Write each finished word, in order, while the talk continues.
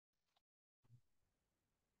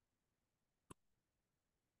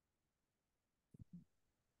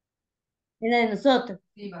Es la de nosotros.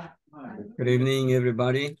 Good evening,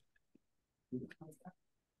 everybody.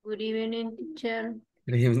 Good evening, teacher.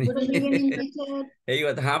 Good evening. Good evening, teacher. Hey,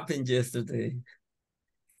 what happened yesterday?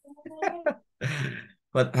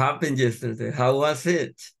 What happened yesterday? How was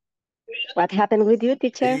it? What happened with you,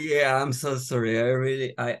 teacher? Yeah, I'm so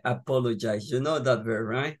sorry. I apologize. You know that verb,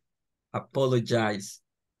 right? Apologize.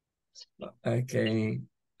 Okay.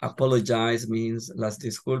 Apologize means las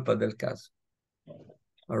disculpas del caso.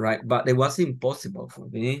 All right. But it was impossible for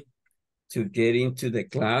me to get into the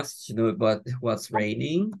class, but it was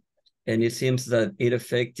raining. And it seems that it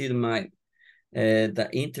affected my the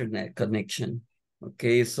internet connection.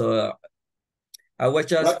 Okay, so I was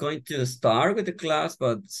just going to start with the class,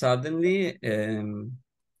 but suddenly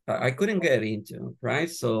I couldn't get into, right?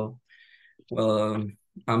 So, well,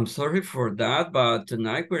 I'm sorry for that, but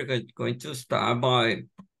tonight we're going to start by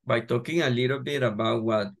talking a little bit about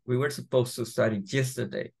what we were supposed to study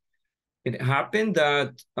yesterday. It happened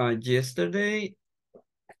that yesterday,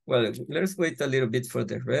 well, let's wait a little bit for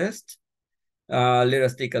the rest. Let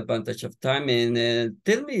us take advantage of time and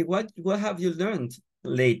tell me what have you learned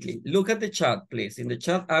lately? Look at the chat, please. In the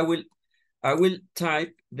chat, I will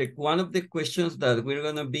type one of the questions that we're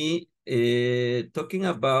gonna be talking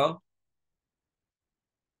about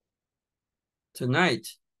tonight.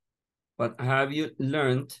 What have you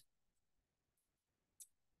learned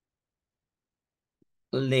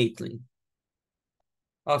lately?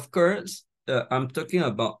 Of course, I'm talking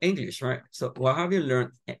about English, right? So what have you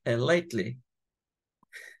learned lately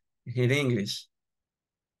in English?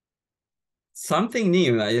 Something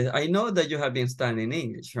new. I know that you have been studying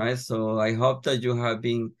English, right? So I hope that you have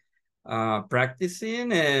been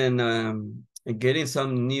practicing and getting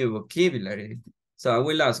some new vocabulary. So I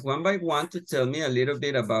will ask one by one to tell me a little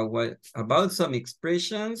bit about some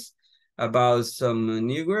expressions, about some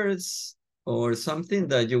new words, or something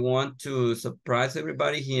that you want to surprise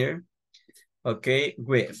everybody here. Okay,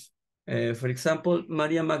 with. For example,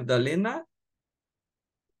 Maria Magdalena.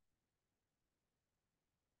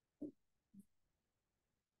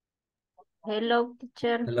 Hello,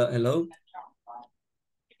 teacher. Hello, hello.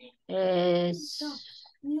 Yes,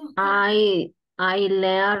 I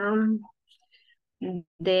learned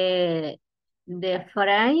the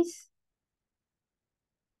phrase.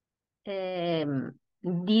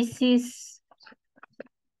 This is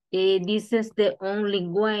the only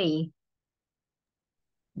way.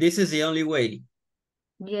 This is the only way.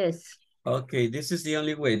 Yes. Okay, this is the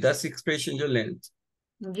only way. That's the expression you learned.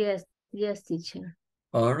 Yes, teacher.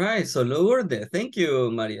 All right, so Lourdes, thank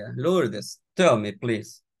you, Maria. Lourdes, tell me,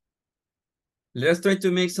 please. Let's try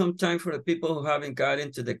to make some time for the people who haven't got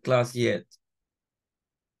into the class yet.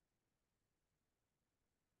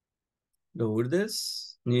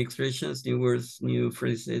 Lourdes, new expressions, new words, new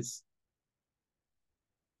phrases.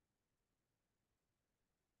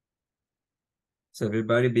 So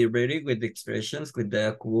everybody be ready with the expressions, with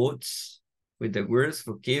the quotes, with the words,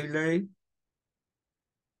 vocabulary.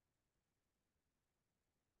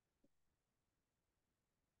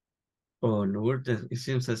 Oh, Lourdes, it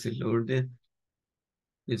seems as if Lourdes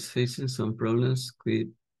is facing some problems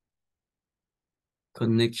with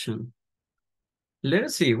connection.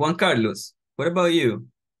 Let's see, Juan Carlos, what about you,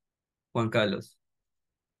 Juan Carlos?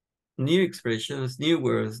 New expressions, new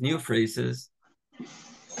words, new phrases.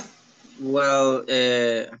 Well,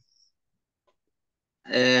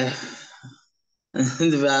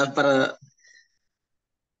 para,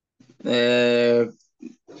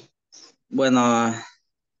 bueno,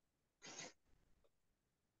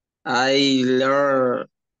 I learned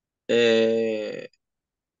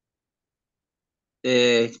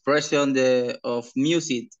expression of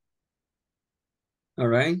music. All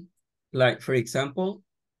right. Like, for example?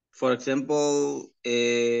 For example,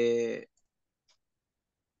 is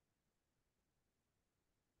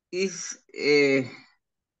es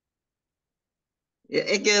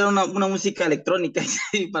que era una música electrónica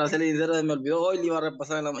y para ser sincero me olvidó, hoy le iba a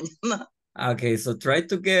repasar en la mañana. Okay, so try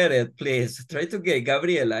to get it, please. Try to get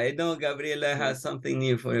Gabriela. I know Gabriela has something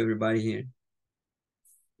new for everybody here.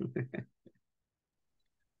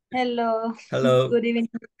 Hello. Hello. Good evening,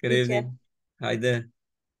 Good teacher. evening. Hi there.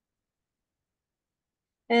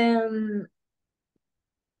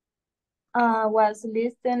 Was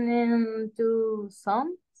listening to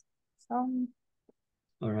some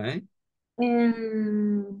All right.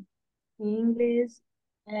 in English.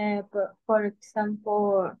 For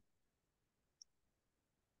example,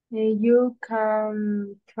 you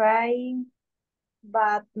can try,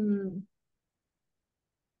 but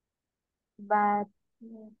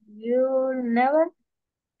you'll never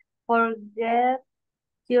forget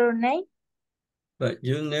your name. But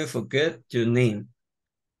you'll never forget your name.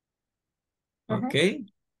 Okay.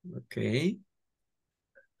 Okay.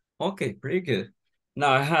 Okay, pretty good.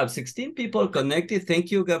 Now I have 16 people connected.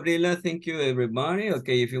 Thank you, Gabriela. Thank you, everybody.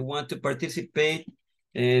 Okay, if you want to participate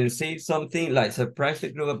and say something like surprise the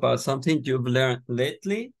group about something you've learned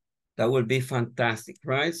lately, that would be fantastic,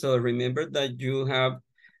 right? So remember that you have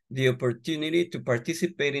the opportunity to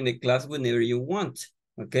participate in the class whenever you want,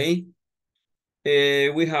 okay?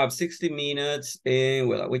 We have 60 minutes and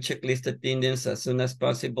well, we checklist attendance as soon as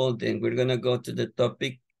possible. Then we're gonna go to the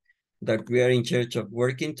topic that we are in charge of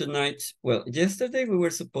working tonight. Well, yesterday we were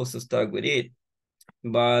supposed to start with it,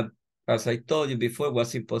 but as I told you before, it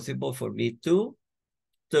was impossible for me to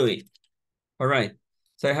do it. All right,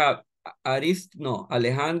 so I have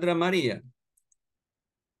Alejandra Maria.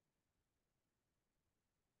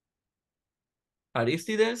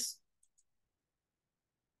 Aristides?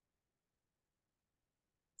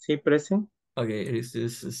 Sí, present. Okay, this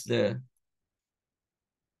is the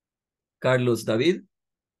Carlos David.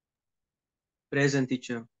 Present,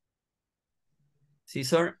 teacher.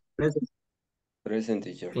 Cesar. Present. Present,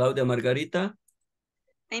 teacher. Claudia Margarita.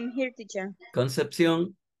 I'm here, teacher.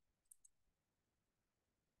 Concepción.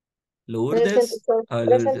 Lourdes. Present, teacher.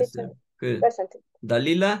 Present, Lourdes. teacher. Good. Present.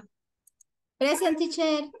 Dalila. Present,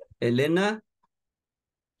 teacher. Elena.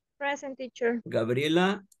 Present, teacher.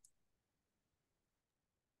 Gabriela.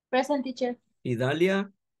 Present, teacher. Idalia.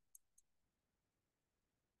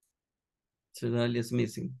 So Idalia is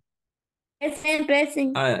missing.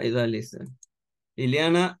 Present. Ah, Idalia is there.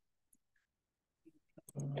 Ileana.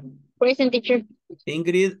 Present, teacher.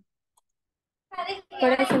 Ingrid.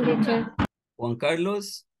 Present, teacher. Juan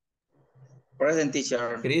Carlos. Present,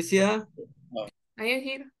 teacher. Crisia. I am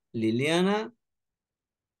here. Liliana.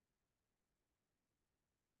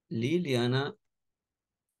 Liliana.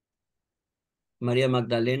 María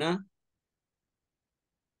Magdalena.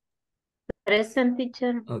 Present,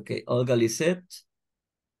 teacher. Okay. Olga Lisette.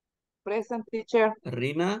 Present, teacher.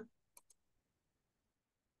 Rina.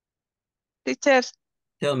 Teacher.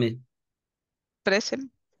 Tell me. Present.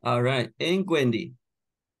 All right. And Wendy.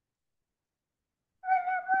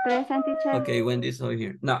 Present, teacher. Okay, Wendy's over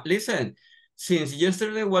here. Now, listen. Since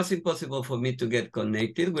yesterday was impossible for me to get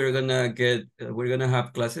connected, we're gonna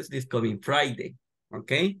have classes this coming Friday.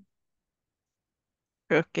 Okay.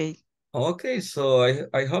 Okay. Okay, so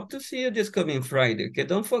I hope to see you this coming Friday. Okay,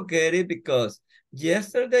 don't forget it because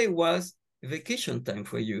yesterday was vacation time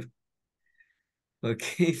for you.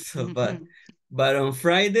 Okay, so but on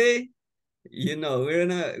Friday, you know, we're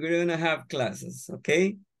gonna have classes,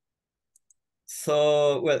 okay?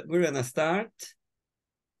 So well, we're gonna start.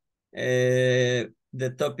 The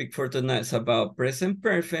topic for tonight is about present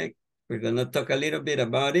perfect. We're gonna talk a little bit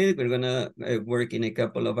about it. We're gonna work in a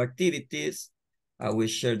couple of activities. I will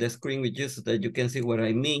share the screen with you so that you can see what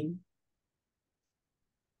I mean.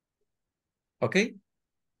 Okay,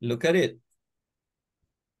 look at it.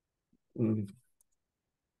 We're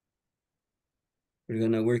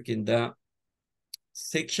gonna work in the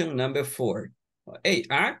section number 4. Hey,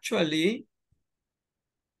 actually,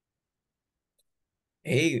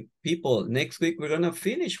 hey, people, next week we're gonna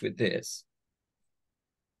finish with this.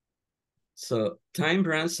 So time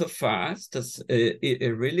runs so fast,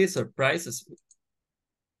 it really surprises me.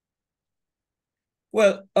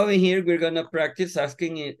 Well, over here, we're gonna practice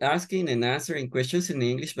asking and answering questions in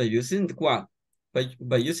English by using what?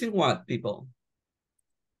 By using what, people?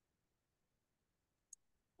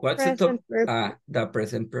 What's the top? The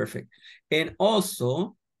present perfect. And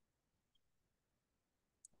also,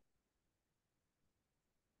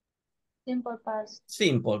 Simple past.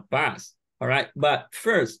 simple past. All right, but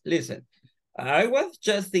first, listen. I was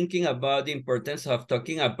just thinking about the importance of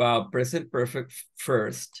talking about present perfect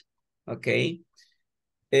first, okay?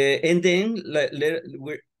 And then,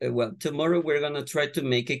 well, tomorrow we're gonna try to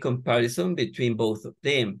make a comparison between both of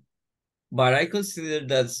them. But I consider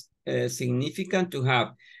that's significant to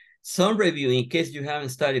have some review in case you haven't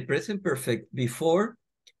studied present perfect before,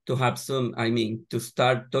 to have some, I mean, to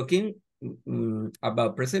start talking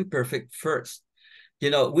about present perfect first.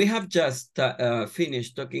 You know, we have just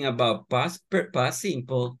finished talking about past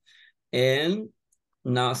simple, and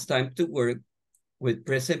now it's time to work with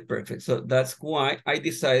present perfect. So that's why I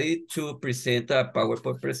decided to present a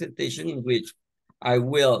PowerPoint presentation in which I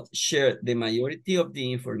will share the majority of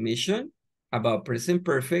the information about present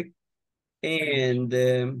perfect and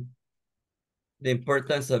the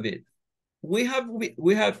importance of it. We have,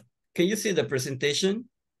 can you see the presentation?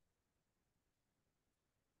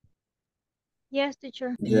 Yes,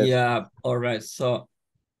 teacher. Yes. Yeah, all right. So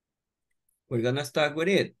we're gonna start with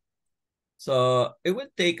it. So it will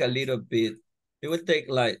take a little bit. It will take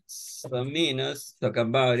like some minutes to talk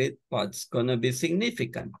about it, but it's gonna be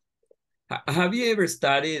significant. Have you ever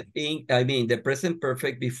studied the present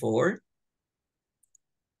perfect before?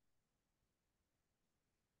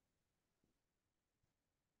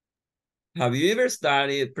 Have you ever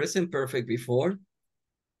studied present perfect before?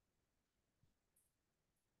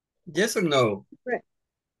 Yes or no?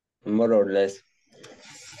 More or less.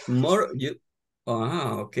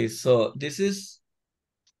 Okay, so this is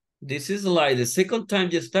like the second time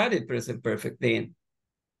you studied present perfect then.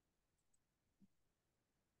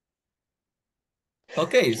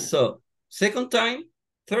 Okay, so second time,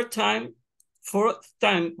 third time, fourth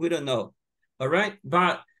time, we don't know. All right,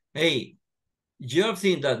 but hey, you have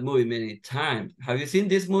seen that movie many times. Have you seen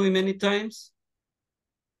this movie many times?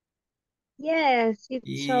 Yes,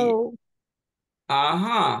 it's so.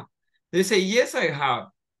 They say, yes, I have.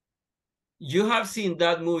 You have seen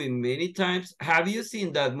that movie many times. Have you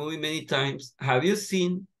seen that movie many times? Have you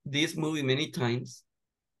seen this movie many times?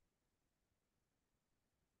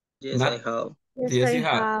 Yes, I have. Yes, you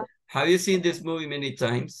have. Have you seen this movie many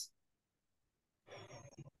times?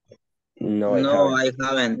 No, I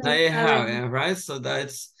haven't. I haven't, right?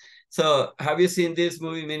 So have you seen this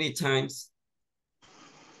movie many times?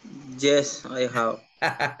 Yes, I have.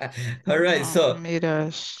 All right, so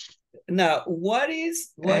Miras now what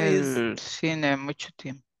is el cine mucho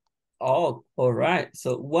tiempo. all right.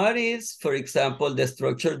 So what is, for example, the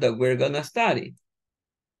structure that we're gonna study?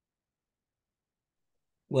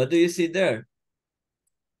 What do you see there?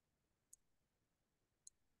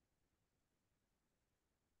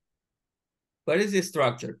 What is the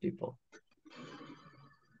structure, people?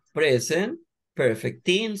 Present, perfect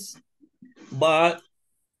tense. But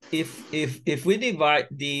if we divide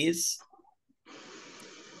these,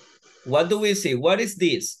 what do we see? What is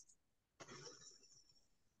this?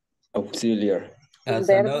 auxiliary. As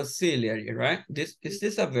an auxiliary, right? Is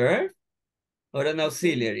this a verb or an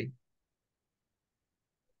auxiliary?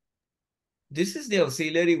 This is the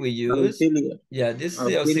auxiliary we use. Auxiliary. Yeah, this is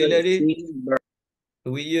the auxiliary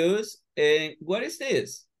we use. And what is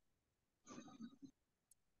this?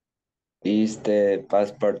 Is the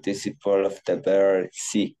past participle of the verb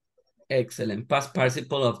see. Excellent. Past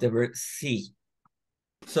participle of the verb see.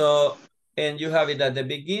 So, and you have it at the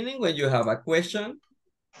beginning when you have a question,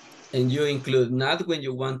 and you include not when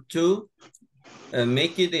you want to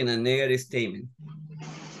make it in a negative statement.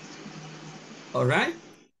 All right?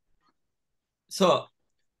 So,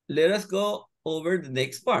 let us go over the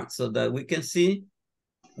next part so that we can see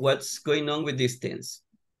what's going on with this tense.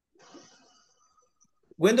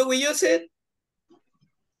 When do we use it?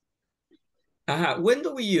 When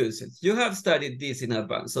do we use it? You have studied this in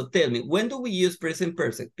advance. So tell me, when do we use present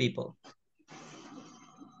perfect, people?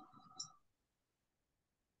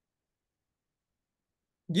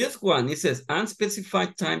 Just one. It says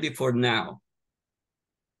unspecified time before now.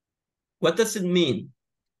 What does it mean?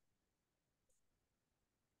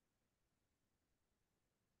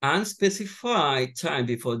 Unspecified time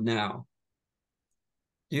before now.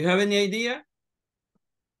 Do you have any idea?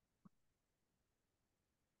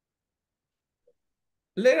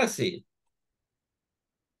 Let us see.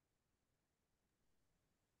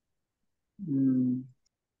 When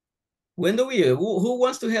do we use? Who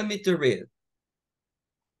wants to help me to read?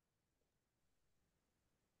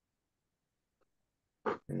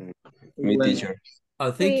 Me, teacher.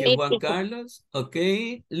 Oh, thank you, Juan Carlos.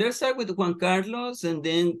 Okay, let's start with Juan Carlos, and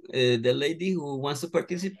then the lady who wants to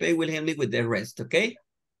participate will help me with the rest, okay?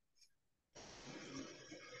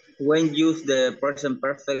 When use the present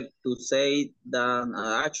perfect to say that an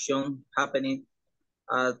action happening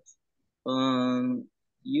at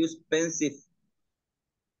use pensive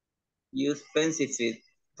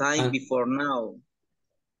time before now.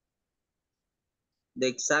 The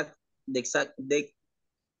exact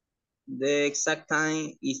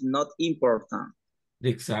time is not important. The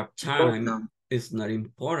exact time is not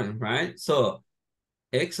important, right? So,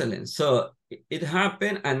 excellent. So, it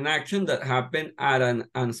happened, an action that happened at an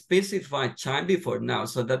unspecified time before now.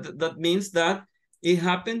 So, that means that it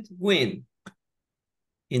happened when?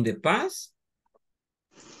 In the past?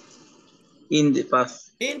 In the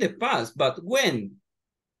past. In the past, but when?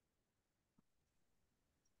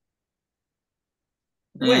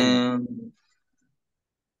 When?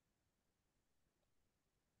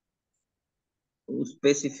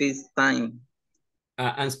 Specific time.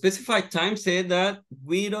 Unspecified time said that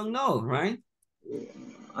we don't know, right?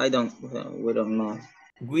 We don't know.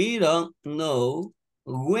 We don't know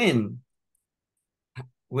when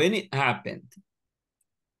it happened.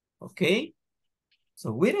 Okay?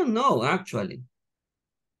 So we don't know actually.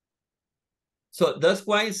 So that's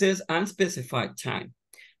why it says unspecified time.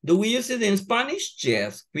 Do we use it in Spanish?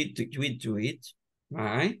 Yes, we do it,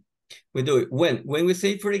 right? We do it when we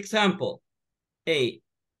say, for example, hey,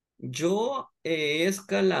 yo he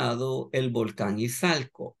escalado el volcán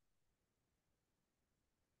Izalco.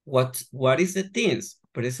 What is the tense?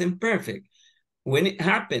 Present perfect. When it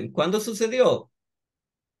happened, ¿cuándo sucedió?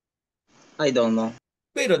 I don't know.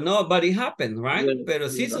 Pero no, but it happened, right? Yeah, Pero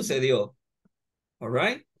sí yeah. sucedió. All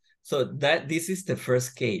right? So this is the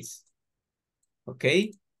first case.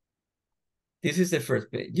 Okay? This is the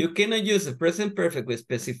first case. You cannot use the present perfect with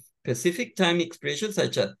specific time expressions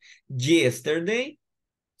such as yesterday.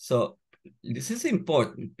 So this is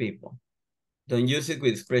important, people. Don't use it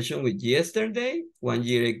with expression with yesterday, 1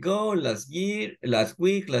 year ago, last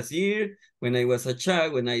week, last year, when I was a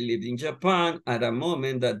child, when I lived in Japan, at a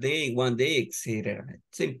moment, that day, one day, etc.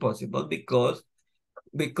 It's impossible because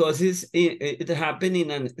it happened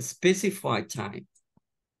in a specified time.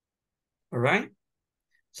 All right?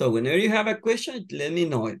 So whenever you have a question, let me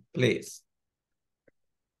know it, please.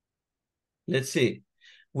 Let's see.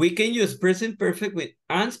 We can use present perfect with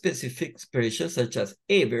unspecific expressions such as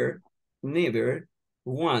ever, never,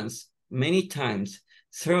 once, many times,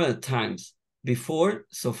 several times, before,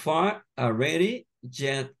 so far, already,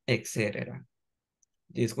 yet, etc.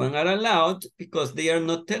 These ones are allowed because they are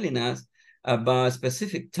not telling us about a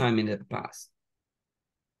specific time in the past.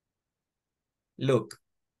 Look,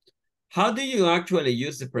 how do you actually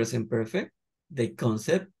use the present perfect? The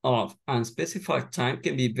concept of unspecified time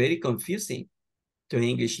can be very confusing to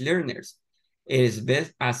English learners. It is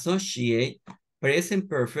best associate present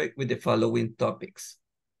perfect with the following topics.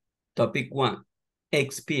 Topic 1,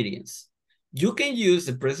 experience. You can use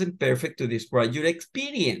the present perfect to describe your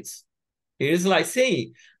experience. It is like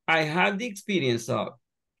saying, I have the experience of.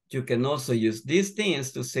 You can also use these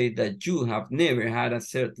things to say that you have never had a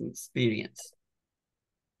certain experience.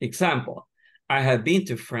 Example, I have been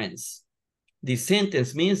to France. This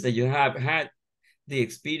sentence means that you have had the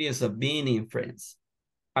experience of being in France.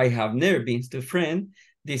 I have never been to France.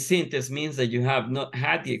 This sentence means that you have not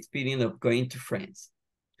had the experience of going to France.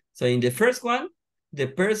 So in the first one, the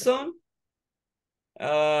person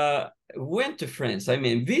went to France. I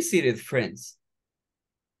mean, visited France.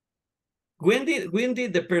 When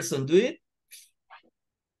did the person do it?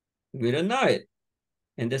 We don't know it.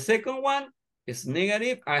 And the second one is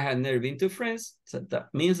negative. I have never been to France. So that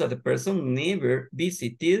means that the person never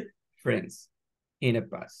visited France in the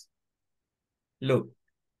past. Look,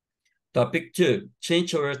 topic 2,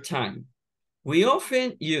 change over time. We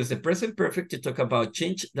often use the present perfect to talk about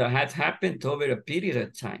change that has happened over a period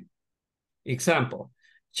of time. Example,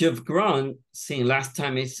 you've grown since last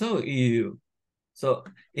time I saw you. So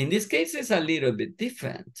in this case, it's a little bit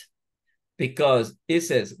different because it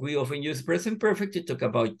says we often use present perfect to talk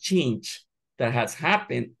about change that has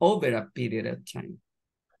happened over a period of time.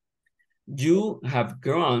 You have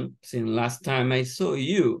grown since last time I saw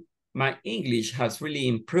you. My English has really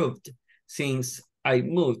improved since I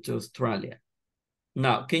moved to Australia.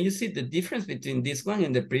 Now, can you see the difference between this one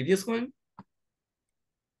and the previous one?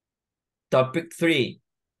 Topic 3.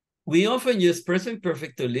 We often use present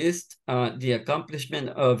perfect to list the accomplishment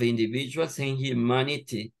of individuals in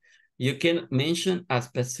humanity. You can mention a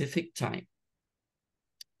specific time.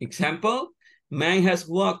 Example, man has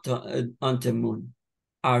walked on the moon.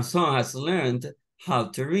 Our son has learned how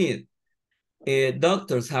to read.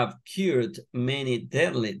 Doctors have cured many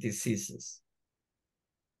deadly diseases.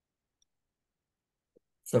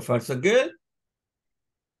 So far, so good?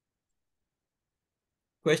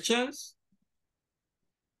 Questions?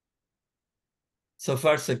 So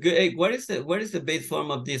far, so good. Hey, what is the base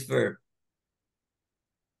form of this verb?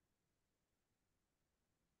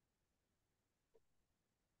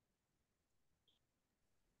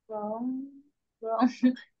 Wrong.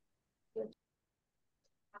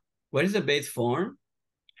 What is the base form?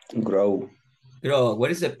 Grow. Grow.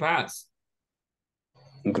 What is the past?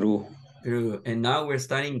 Grew. Grew. And now we're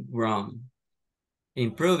starting grown.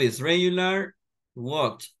 Improve is regular,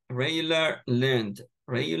 walked, regular, learned,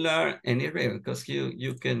 regular, and irregular, because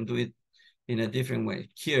you can do it in a different way.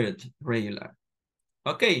 Cured, regular.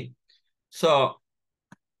 Okay, so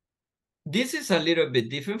this is a little bit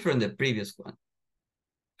different from the previous one.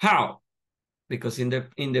 How? Because in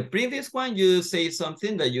the previous one, you say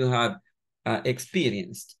something that you have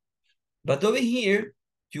experienced. But over here,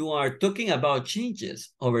 you are talking about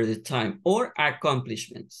changes over the time or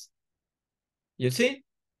accomplishments. You see?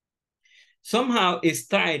 Somehow it's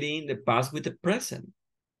tied in the past with the present.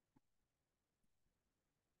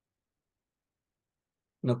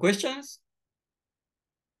 No questions?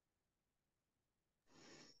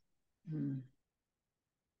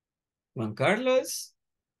 Juan Carlos?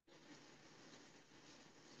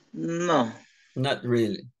 No. Not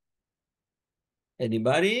really.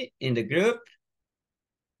 Anybody in the group?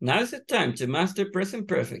 Now's the time to master present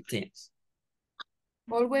perfect tense.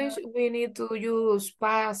 Always we need to use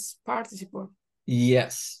past participle.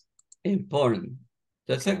 Yes, important.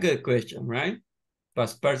 That's a good question, right?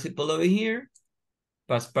 Past participle over here,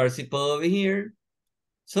 past participle over here.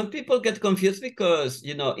 Some people get confused because,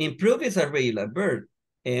 you know, improve is a regular verb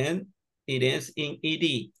and it ends in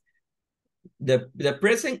ed. The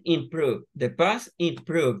present improved, the past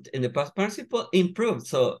improved, and the past participle improved.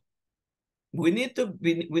 So we need to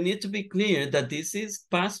be clear that this is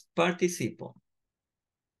past participle.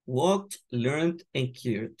 Walked, learned, and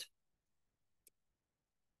cured.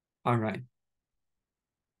 All right.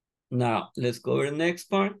 Now let's go over the next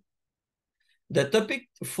part. The topic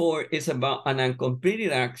 4 is about an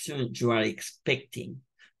uncompleted action you are expecting.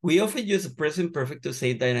 We often use the present perfect to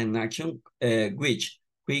say that an action which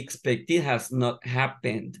we expected has not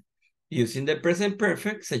happened. Using the present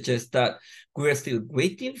perfect suggests that we're still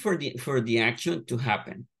waiting for the action to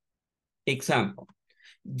happen. Example,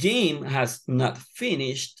 Jim has not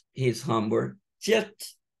finished his homework yet.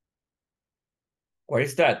 What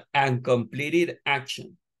is that? Uncompleted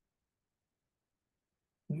action.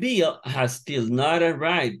 Bill has still not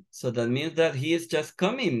arrived, so that means that he is just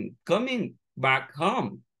coming back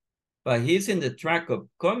home, but he's in the track of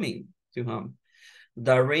coming to home.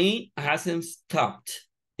 The rain hasn't stopped.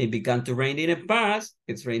 It began to rain in the past,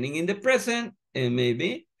 it's raining in the present, and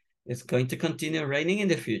maybe it's going to continue raining in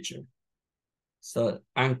the future. So,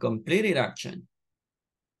 uncompleted action.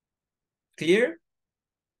 Clear?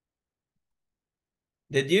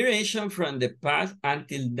 The duration from the past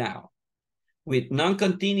until now. With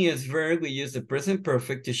non-continuous verb, we use the present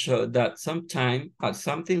perfect to show that something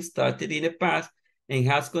started in the past and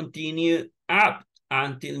has continued up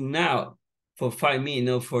until now for 5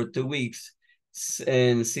 minutes or for 2 weeks.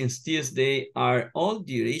 And since Tuesday are all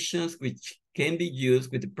durations which can be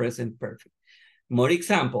used with the present perfect. More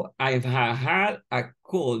example, I've had a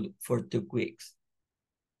cold for 2 weeks.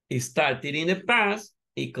 It started in the past,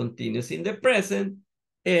 it continues in the present,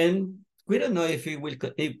 and we don't know if it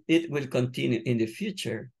will continue in the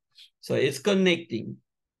future. So it's connecting,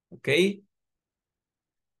 okay?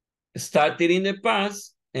 Started in the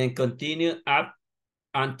past and continued up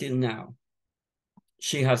until now.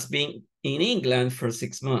 She has been in England for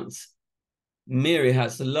 6 months. Mary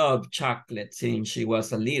has loved chocolate since she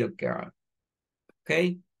was a little girl,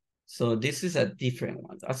 okay? So this is a different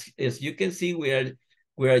one. As you can see, we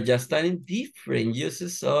are just studying different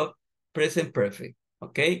uses of present perfect.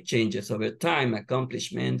 Okay, changes over time,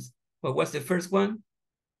 accomplishments. What was the first one?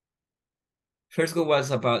 First one was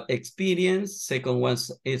about experience. Second one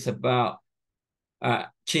is about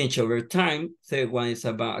change over time. Third one is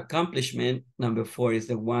about accomplishment. Number 4 is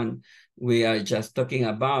the one we are just talking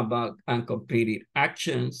about uncompleted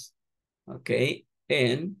actions. Okay,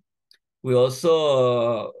 and we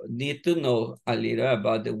also need to know a little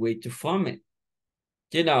about the way to form it.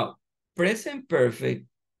 You know, present perfect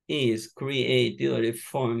is created or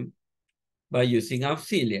formed by using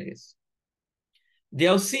auxiliaries. The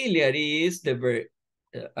auxiliary is the verb,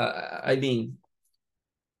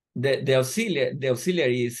 the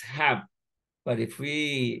auxiliary is have, but if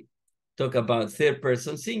we talk about third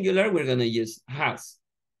person singular, we're gonna use has.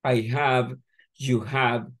 I have, you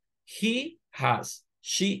have, he has,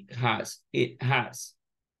 she has, it has,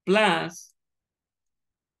 plus,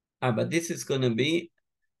 but this is gonna be,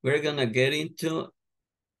 we're gonna get into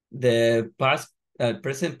the past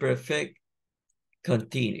present perfect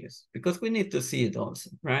continuous because we need to see it also,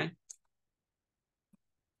 right?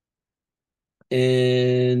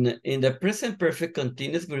 And in the present perfect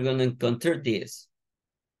continuous, we're going to encounter this.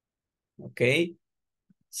 Okay,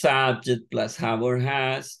 subject plus have or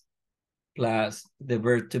has plus the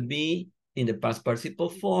verb to be in the past participle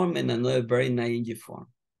form and another verb in ing form.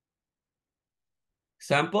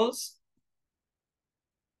 Examples?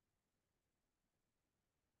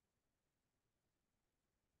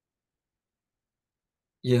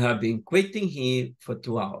 You have been waiting here for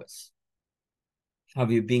 2 hours.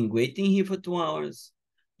 Have you been waiting here for 2 hours?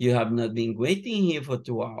 You have not been waiting here for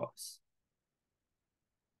 2 hours.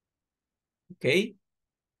 Okay?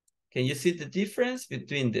 Can you see the difference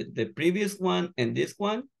between the previous one and this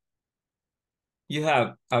one? You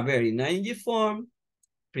have a verb in ing form.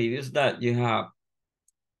 Previous that you have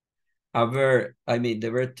a verb, the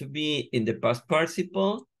verb to be in the past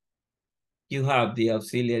participle. You have the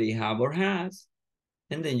auxiliary have or has.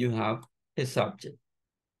 And then you have a subject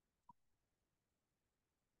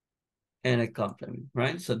and a complement,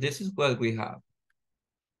 right? So this is what we have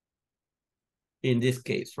in this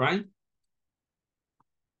case, right?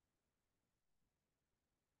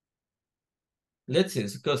 Let's see,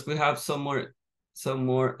 because we have some more some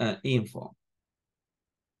more info.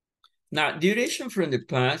 Now, duration from the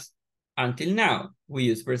past until now. We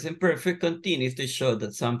use present perfect continuous to show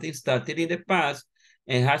that something started in the past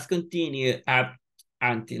and has continued up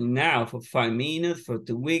until now for 5 minutes, for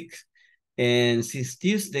 2 weeks, and since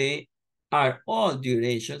Tuesday are all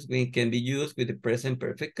durations which can be used with the present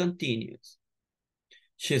perfect continuous.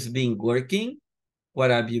 She's been working.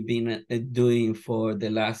 What have you been doing for the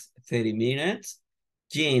last 30 minutes?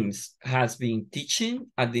 James has been teaching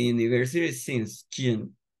at the university since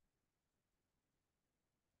June.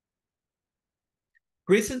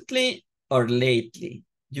 Recently or lately.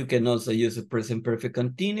 You can also use a present perfect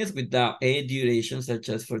continuous without a duration, such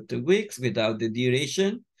as for 2 weeks, without the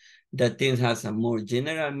duration. That thing has a more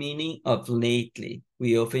general meaning of lately.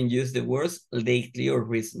 We often use the words lately or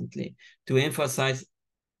recently to emphasize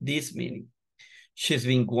this meaning. She's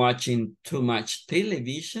been watching too much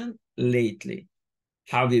television lately.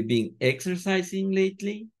 Have you been exercising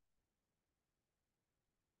lately?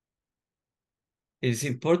 It is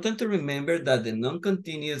important to remember that the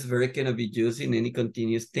non-continuous verb cannot be used in any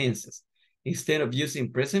continuous tenses. Instead of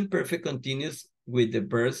using present perfect continuous with the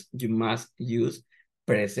verbs, you must use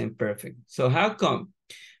present perfect. So how come?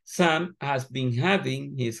 Sam has been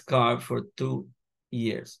having his car for 2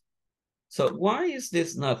 years. So why is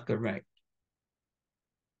this not correct?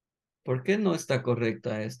 ¿Por qué no está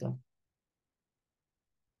correcta esta?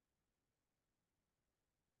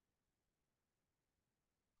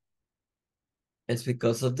 It's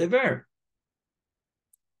because of the verb.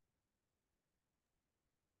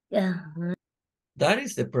 That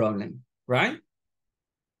is the problem, right?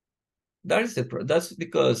 That is the problem. That's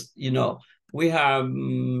because, you know, we have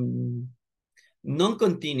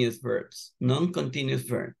non-continuous verbs, non-continuous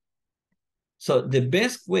verb. So the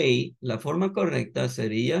best way, la forma correcta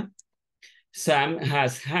sería, Sam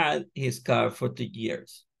has had his car for 2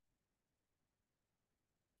 years.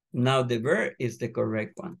 Now the verb is the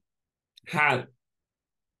correct one. Had.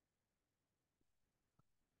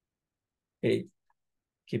 Okay.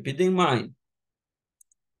 Keep it in mind.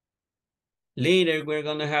 Later, we're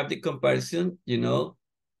going to have the comparison, you know,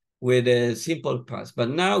 with a simple past. But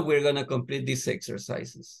now we're going to complete these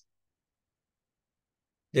exercises.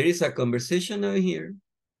 There is a conversation over here.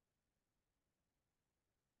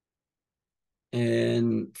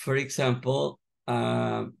 And for example,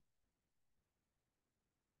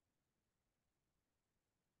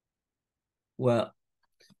 well,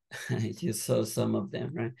 you saw some of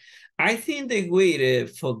them, right? I think the waiter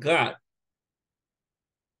forgot.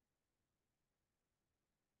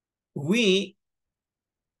 We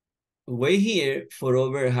wait here for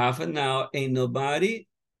over half an hour and nobody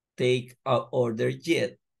take our order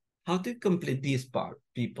yet. How to complete this part,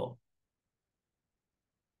 people?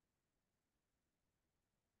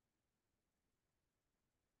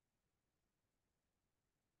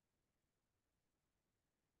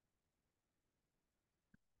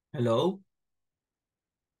 Hello?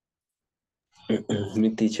 Me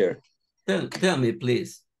teacher. Tell me,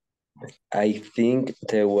 please. I think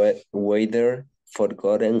the waiter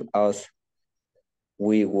forgotten us.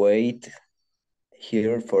 We wait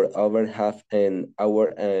here for over half an hour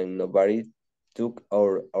and nobody took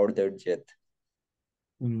our order yet.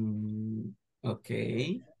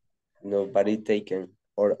 Okay. Nobody taken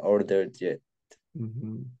our order yet.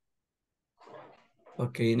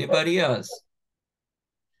 Okay, anybody else?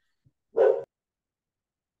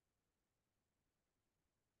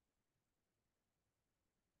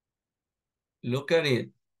 Look at it.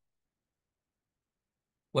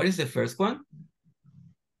 What is the first one?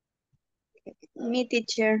 Me,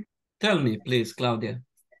 teacher. Tell me, please, Claudia.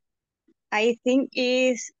 I think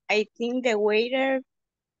the waiter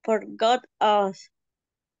forgot us.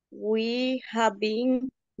 We have been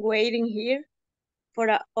waiting here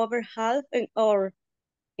for over half an hour.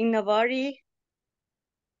 And nobody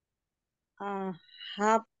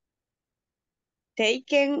have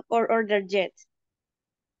taken or ordered yet.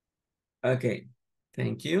 Okay,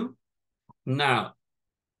 thank you. Now,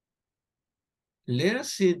 let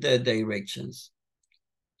us see the directions.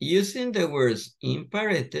 Using the words in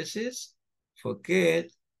parentheses,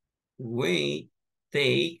 forget, wait,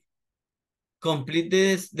 take, complete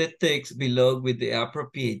the text below with the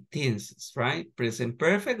appropriate tenses, right? Present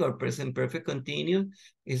perfect or present perfect continuous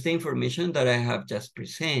is the information that I have just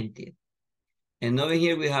presented. And over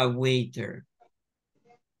here we have waiter.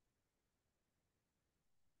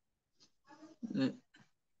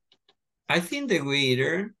 I think the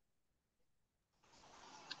waiter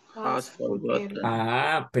Has forgotten.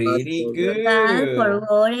 pretty good.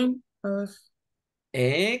 Forgotten us.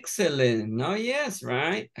 Excellent. No, yes,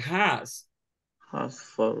 right? Has. Has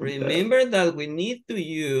forgotten. Remember that we need to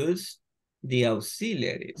use the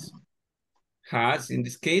auxiliaries. Has, in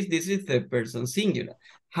this case, this is third person singular.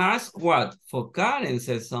 Has what? Forgotten,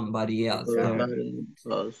 says somebody else there. Forgotten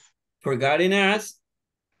us. Forgotten us.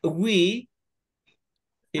 We.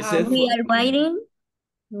 It says, We are waiting.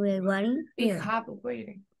 We are waiting. We here. have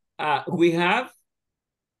waiting. we have.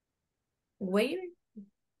 Waiting?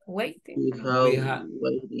 Waiting? We have- have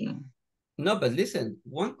waiting. No, but listen,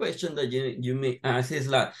 one question that you may ask is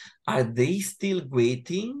like, are they still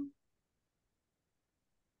waiting?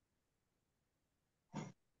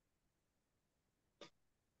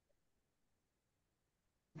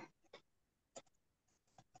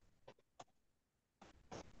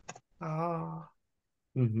 Oh.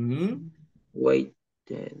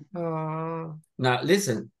 Waited. Oh. Now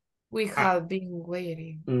listen. We have been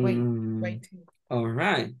waiting. Waiting. All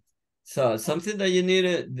right. So something that you need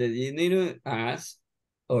to ask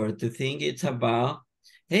or to think it's about,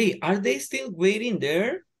 hey, are they still waiting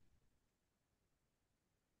there?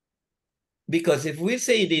 Because if we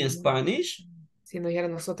say it in Spanish, Si nos dijera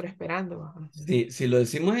nosotros esperando. si lo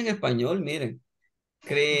decimos en español, miren,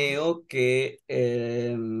 creo que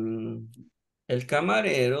el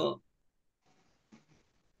camarero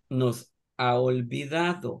nos ha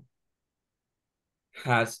olvidado.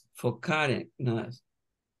 Has forgotten us.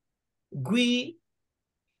 We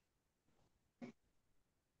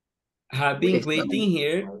have been waiting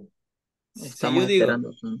here. Estamos Si yo digo,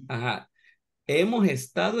 esperando. ajá, hemos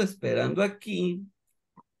estado esperando aquí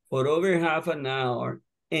for over half an hour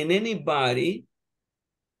and anybody.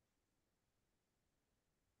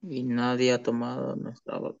 Y nadie ha tomado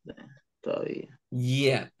nuestra orden todavía.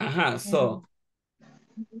 Yeah, ajá, so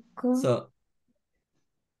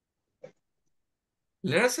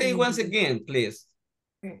let us say once again, please.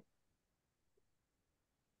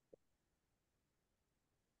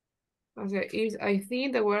 Is I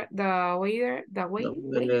think the waiter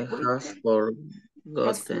has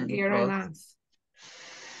forgotten us.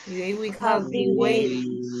 We have been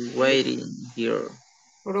Waiting here.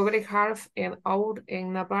 for over half an hour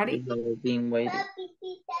and nobody We have been waiting.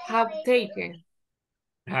 have taken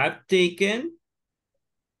Have taken.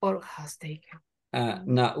 or has taken.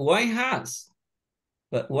 Now, why has?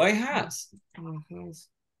 But why has? Has.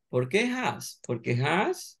 ¿Por qué has? Porque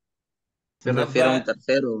has. Se refiere a un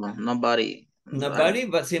tercero, nobody. Nobody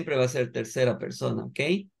siempre va a ser tercera persona, ¿ok?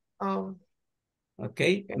 Oh.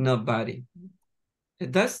 Okay, nobody.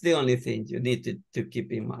 That's the only thing you need to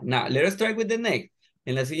keep in mind. Now, let us try with the next.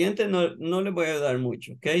 En la siguiente no le voy a dar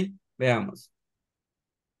mucho, ¿ok? Veamos.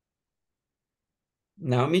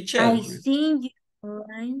 Now, Michelle. I think you're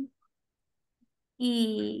right.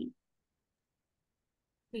 He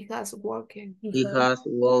has walked. He has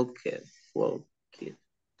walked.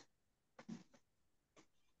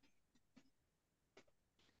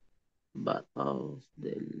 But of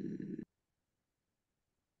the...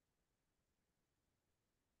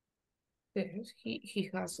 Yes, he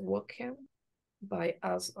has walked by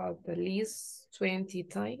us at least 20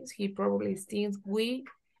 times. He probably thinks we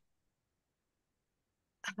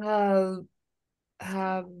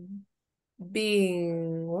have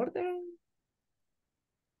been ordered.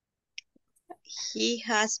 He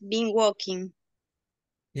has been walking.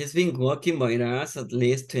 He's been walking by us at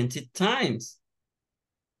least 20 times.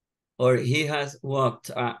 Or he has walked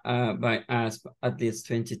by us at least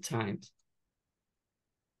 20 times.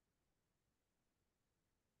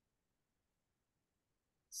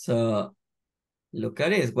 So look at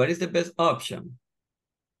this. What is the best option?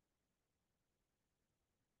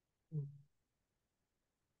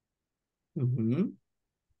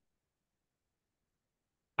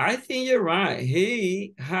 I think you're right.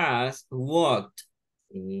 He has walked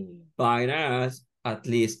by us at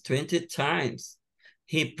least 20 times.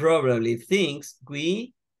 He probably thinks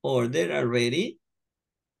we ordered already.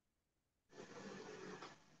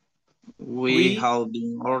 We have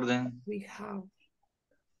been ordered. We have.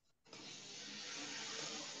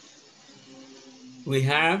 We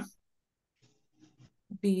have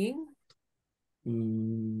been.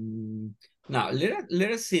 Now,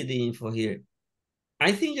 let us see the info here.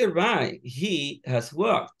 I think you're right. He has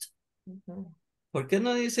walked. ¿Por qué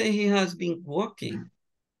no dice he has been walking?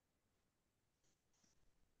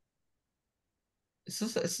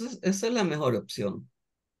 Esa es la mejor opción.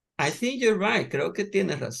 I think you're right. Creo que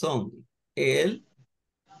tienes razón. Él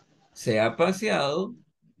se ha paseado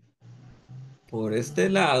por este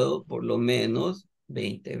lado por lo menos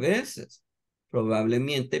 20 veces.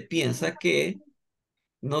 Probablemente piensa que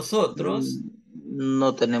nosotros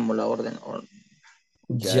no tenemos la orden.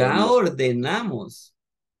 Ya ordenamos.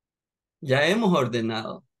 Ya hemos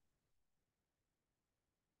ordenado.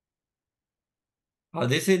 How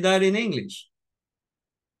do you say that in English?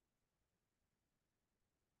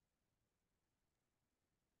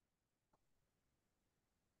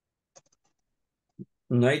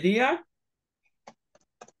 No idea?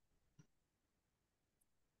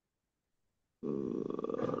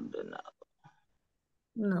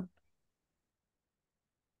 No.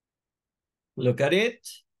 Look at it.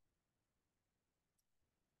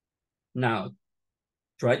 Now,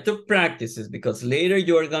 try to practice this because later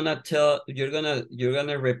you're gonna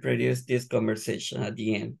reproduce this conversation at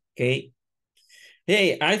the end, okay?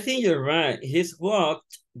 Hey, I think you're right. He's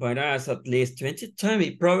walked by us at least 20 times.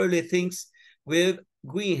 He probably thinks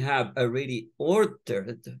we have already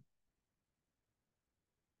ordered.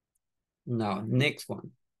 Now, next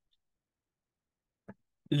one.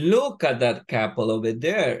 Look at that couple over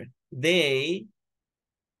there. They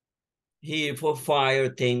here for 5 or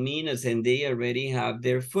 10 minutes and they already have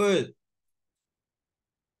their food.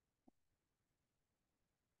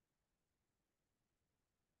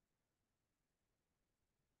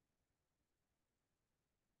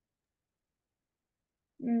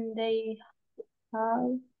 They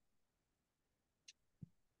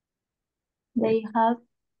have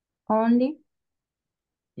only.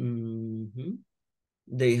 Mm-hmm.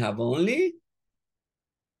 They have only.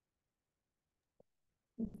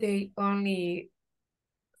 They only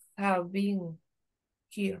have been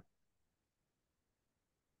here.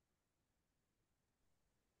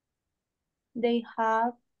 They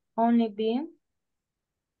have only been.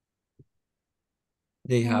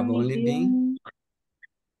 They have only been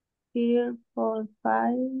here for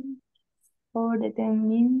 5 or 10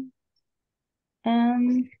 minutes.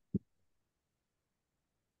 And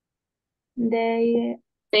they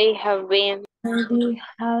have been. already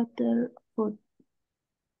have their food.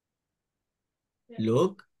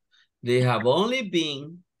 Look, they have only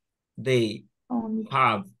been, they Only.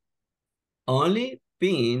 have only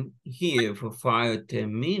been here for 5 or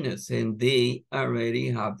 10 minutes and they already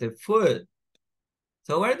have the food.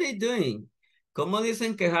 So what are they doing? ¿Cómo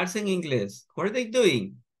dicen quejarse en inglés? What are they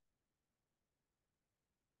doing?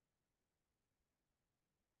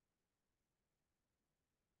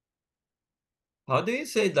 How do you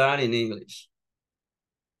say that in English?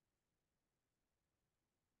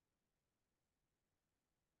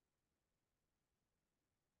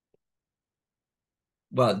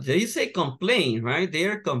 Well, they say complain, right? They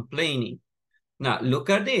are complaining. Now, look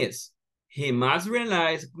at this. He must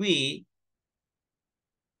realize we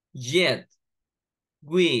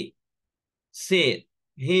sit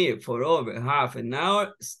here for over half an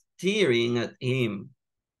hour staring at him.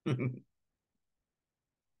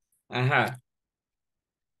 Aha.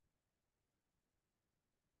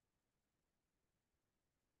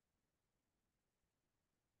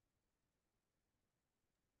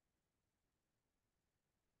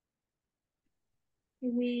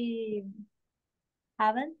 We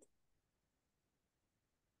haven't.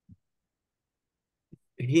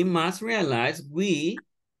 He must realize we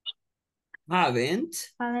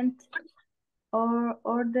haven't Or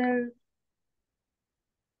ordered.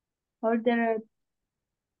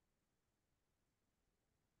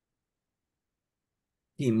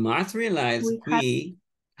 He must realize we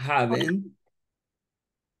haven't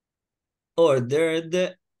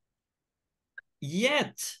ordered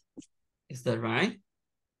yet. Is that right?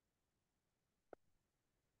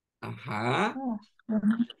 Uh-huh.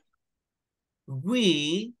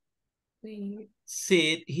 We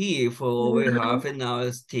sit here for over half an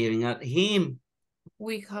hour staring at him.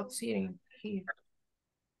 We have sitting here.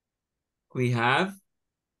 We have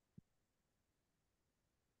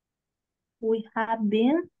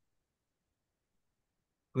been.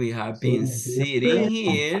 We have been sitting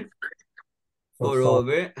here for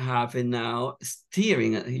over half an hour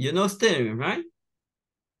staring at him. You know staring, right?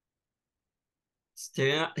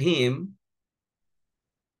 Staring at him.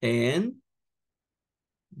 And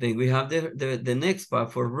then we have the next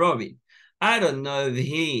part for Robbie. I don't know if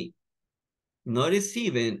he not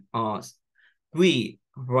receiving us. We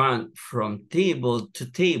run from table to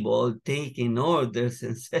table, taking orders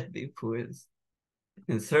and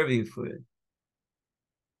serving food.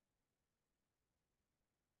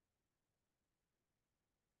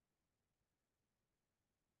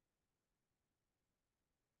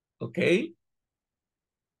 Okay.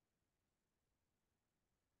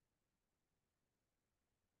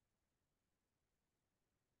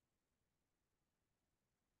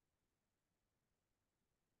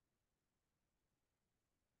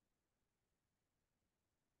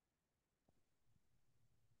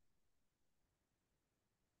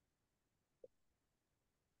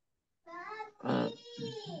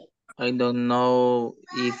 I don't know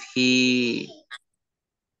if he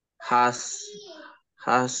has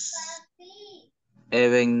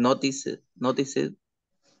even noticed.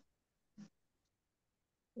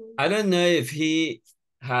 I don't know if he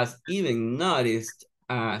has even noticed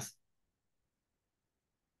as.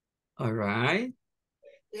 All right.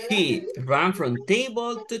 He ran from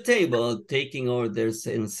table to table, taking orders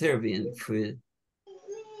and serving food.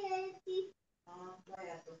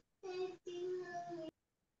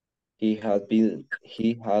 He has been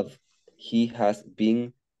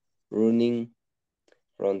running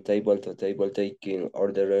from table to table, taking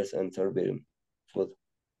orders and serving food.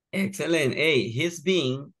 Excellent. Hey, he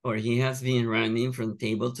has been running from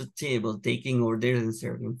table to table, taking orders and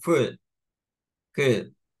serving food.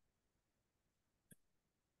 Good.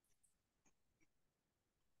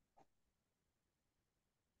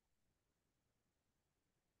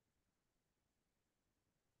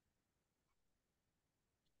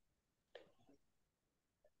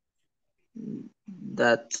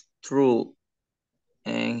 That's true.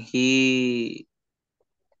 And he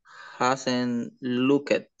hasn't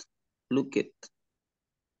looked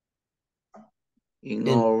in And,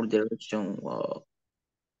 our direction.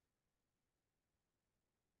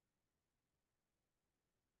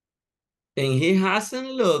 and he hasn't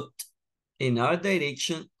looked in our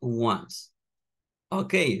direction once.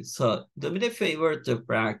 Okay, so do me the favor to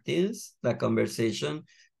practice the conversation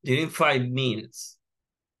during 5 minutes.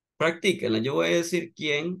 Practíquenla. Yo voy a decir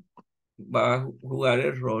quién va a jugar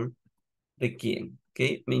el rol de quién.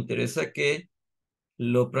 Ok, me interesa que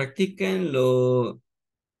lo practiquen, lo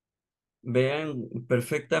vean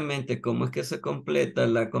perfectamente cómo es que se completa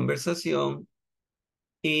la conversación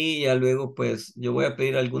y ya luego pues yo voy a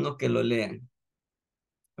pedir a algunos que lo lean.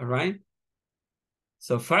 All right?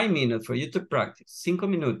 So 5 minutes for you to practice. 5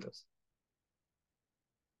 minutos.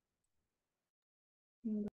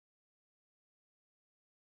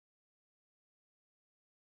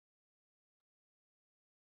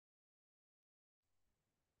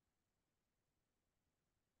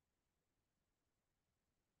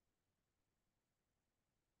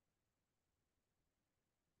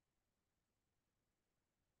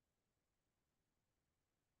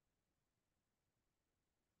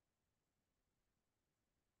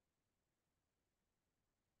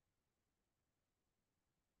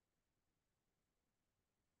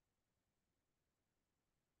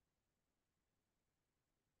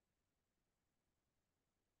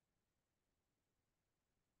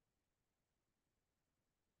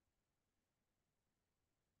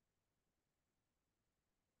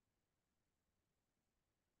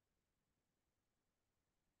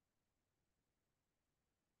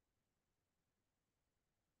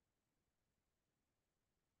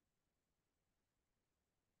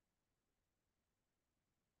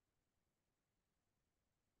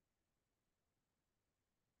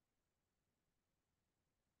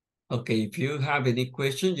 Okay, if you have any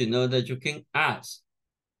questions, you know that you can ask.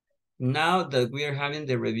 Now that we are having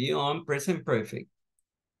the review on present perfect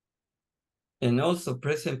and also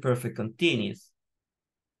present perfect continuous.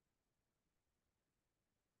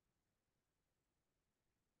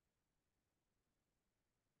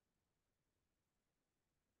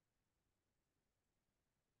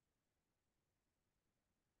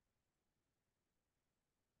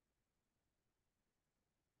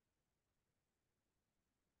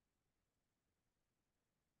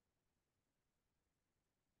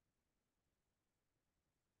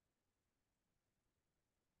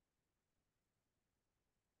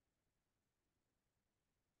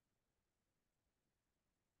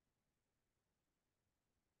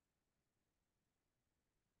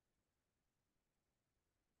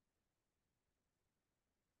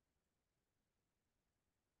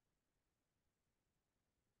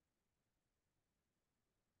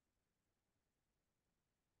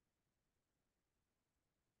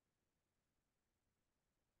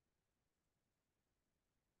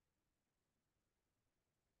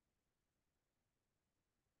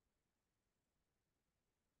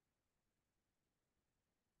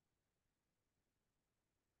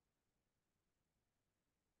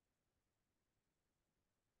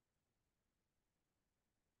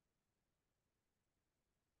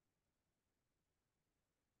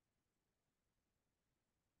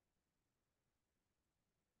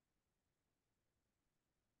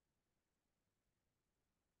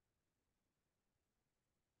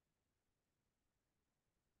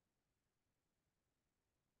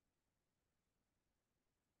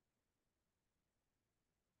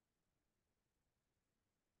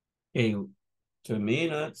 Okay, 2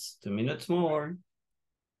 minutes, 2 minutes more.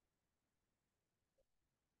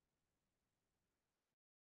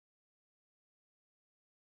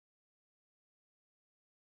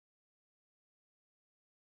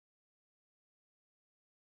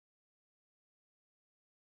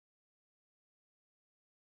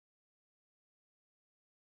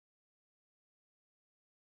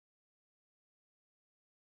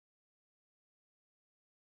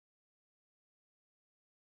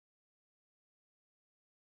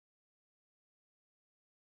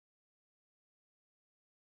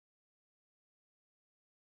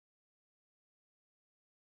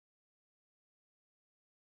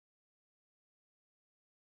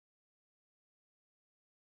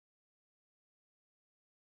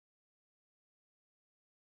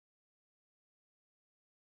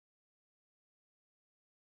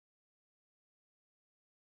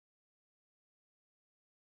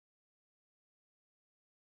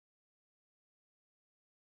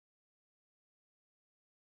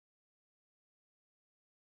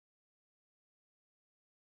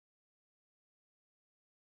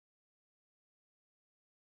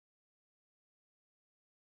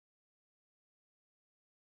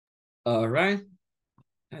 All right.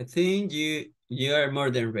 I think you are more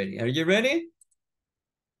than ready. Are you ready?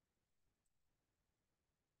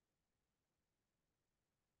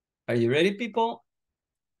 Are you ready, people?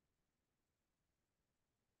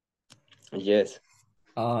 Yes.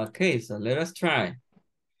 Okay, so let us try.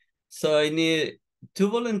 So I need 2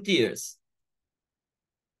 volunteers.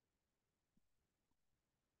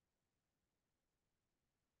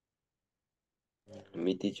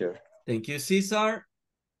 Me, teacher. Thank you, Cesar,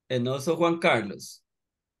 and also Juan Carlos.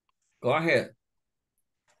 Go ahead.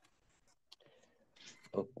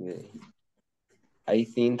 Okay. I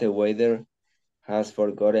think the waiter has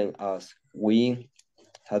forgotten us. We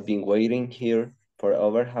have been waiting here for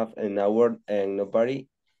over half an hour and nobody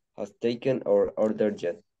has taken our order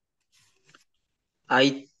yet.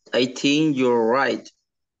 I think you're right.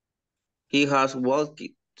 He has walked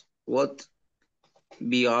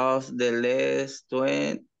beyond the last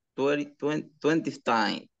 20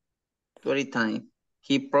 times. 20 times.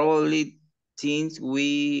 He probably thinks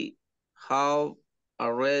we have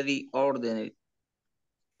already ordered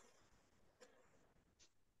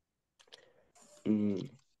it.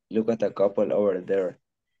 Look at the couple over there.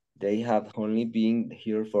 They have only been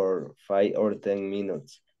here for 5 or 10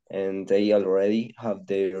 minutes and they already have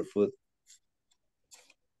their food.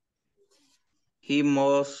 He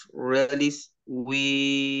must realize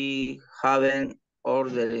we haven't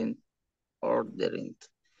ordered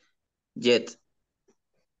yet.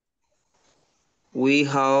 We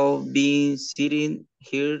have been sitting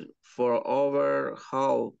here for over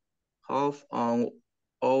half an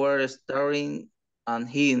hour staring at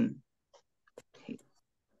him.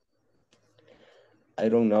 I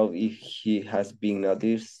don't know if he has been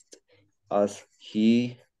noticed as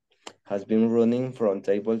he has been running from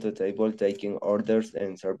table to table taking orders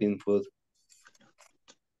and serving food.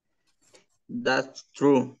 That's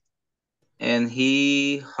true. And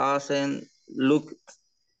he hasn't looked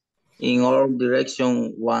in our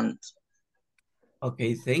direction once.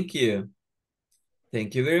 Okay, thank you.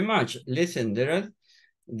 Thank you very much. Listen, there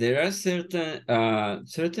are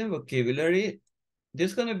certain vocabulary.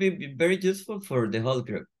 This is going to be very useful for the whole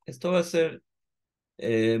group. Esto va a ser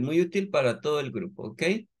muy útil para todo el grupo, ¿ok?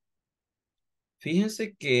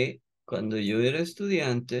 Fíjense que cuando yo era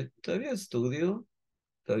estudiante, todavía estudio,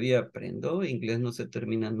 todavía aprendo, inglés no se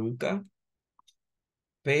termina nunca,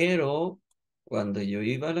 pero cuando yo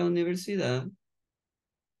iba a la universidad,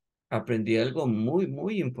 aprendí algo muy,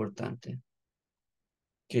 muy importante,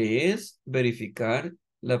 que es verificar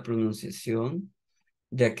la pronunciación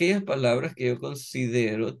de aquellas palabras que yo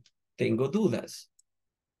considero tengo dudas.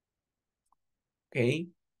 ¿Ok?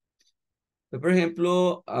 Por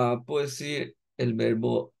ejemplo, puedo decir el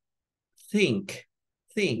verbo think.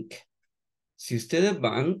 Think. Si ustedes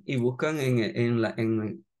van y buscan en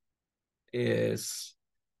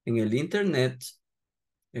el internet,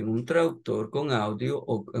 en un traductor con audio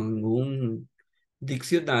o en un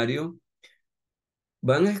diccionario,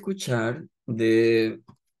 van a escuchar de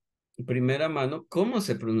primera mano cómo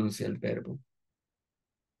se pronuncia el verbo.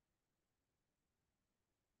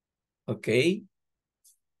 ¿Ok?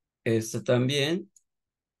 Esto también,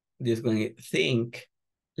 think,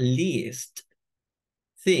 list,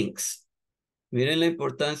 thinks. Miren la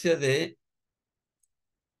importancia de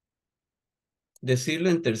decirlo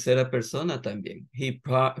en tercera persona también. He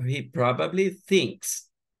probably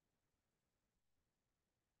thinks.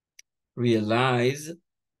 Realize,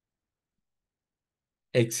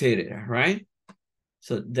 etc. Right?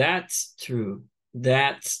 So that's true.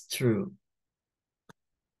 That's true.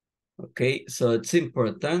 Okay, so it's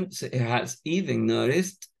important. So it has even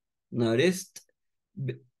noticed.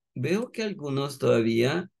 Veo que algunos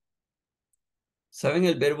todavía saben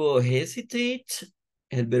el verbo hesitate,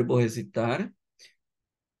 el verbo hesitar.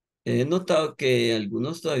 He notado que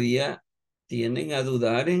algunos todavía tienden a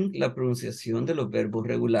dudar en la pronunciación de los verbos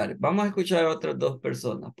regulares. Vamos a escuchar a otras 2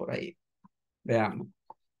 personas por ahí. Veamos.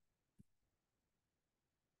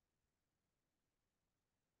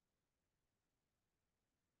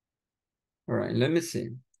 All right, let me see.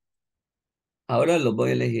 Ahora lo voy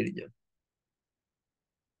a elegir yo.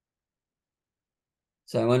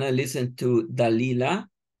 So I want to listen to Dalila.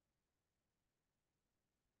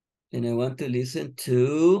 And I want to listen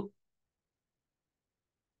to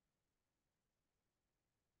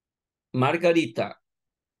Margarita.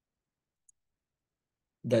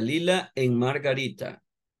 Dalila and Margarita.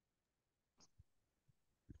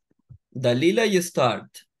 Dalila, you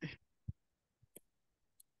start.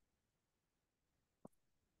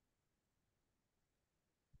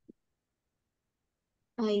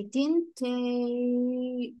 I think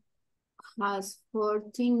they has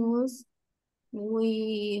 14 us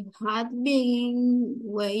We had been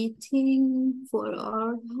waiting for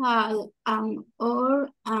our had or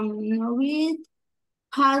we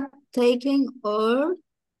had taken our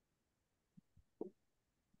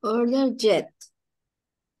order yet.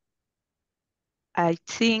 I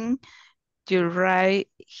think you're right.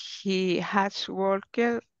 He has worked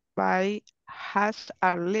by has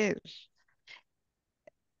at least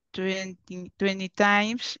 20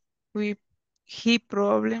 times. He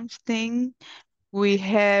problems thing we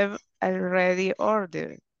have already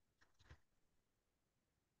ordered.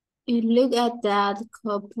 You look at that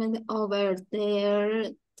couple over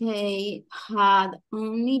there. They had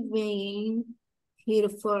only been here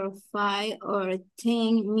for 5 or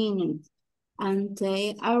 10 minutes, and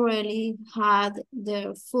they already had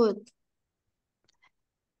their food.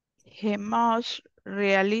 He must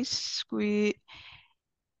realize we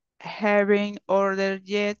haven't ordered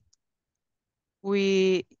yet.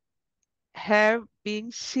 We have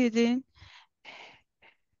been sitting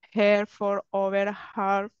here for over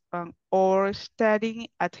half an hour staring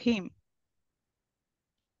at him.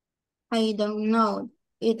 I don't know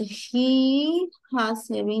if he has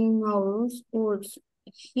even knows or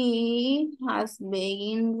he has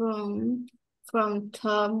been run from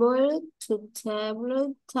table to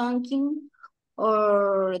table talking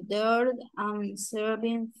or there and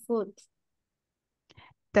serving food.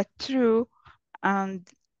 That's true, and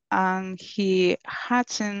he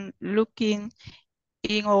hasn't looking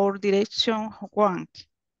in our direction once.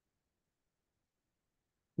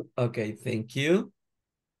 Okay, thank you.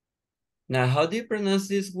 Now, how do you pronounce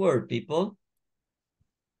this word, people?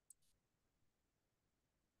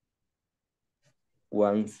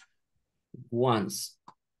 Once. Once.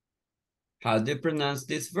 How do you pronounce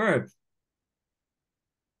this verb?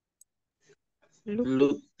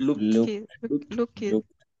 Look.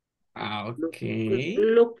 Okay.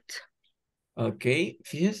 Looked. Ok,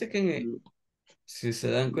 fíjense que si se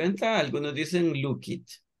dan cuenta, algunos dicen look it.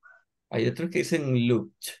 Hay otros que dicen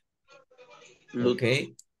looked. Ok.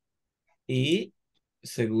 Y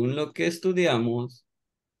según lo que estudiamos,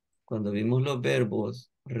 cuando vimos los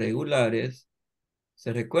verbos regulares,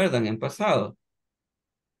 ¿se recuerdan en pasado?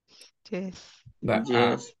 Yes.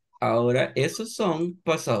 Ahora, esos son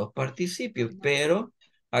pasados participios, pero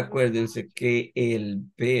acuérdense que el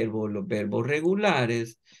verbo, los verbos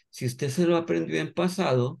regulares, si usted se lo aprendió en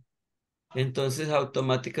pasado, entonces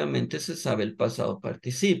automáticamente se sabe el pasado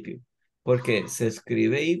participio, porque se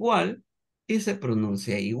escribe igual y se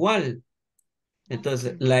pronuncia igual.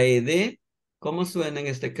 Entonces, la ed, ¿cómo suena en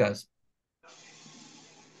este caso?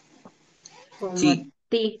 Como Sí.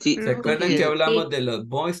 ti. ¿Se acuerdan que hablamos de los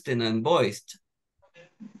voiced and voiced?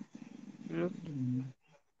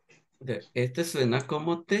 Este suena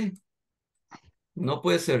como T. No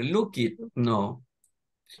puede ser look it, no.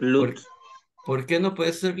 ¿Por qué no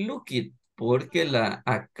puede ser look it? Porque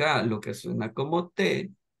acá lo que suena como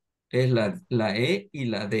T es la E y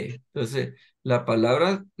la D. Entonces, la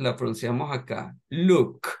palabra la pronunciamos acá,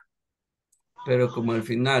 look. Pero como al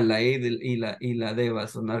final la E y la D va a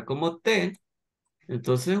sonar como T,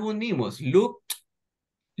 entonces unimos looked,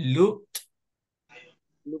 looked,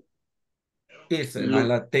 y suena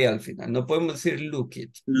la T al final. No podemos decir look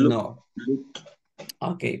it, no.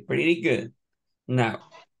 Ok, pretty good. Now,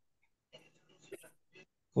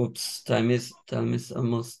 oops, time is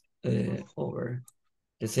almost over.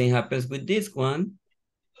 The same happens with this one.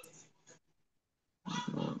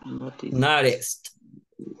 Noticed.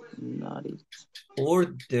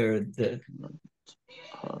 Ordered.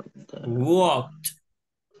 Walked.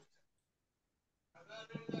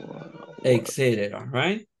 Etc.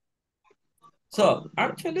 Right? So,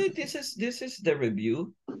 actually, this is the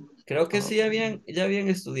review. Creo que sí ya habían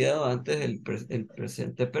estudiado antes el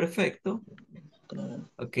presente perfecto.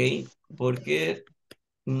 Ok, porque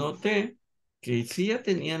noté que sí ya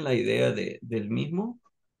tenían la idea del mismo,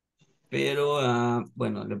 pero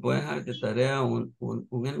bueno, les voy a dejar de tarea un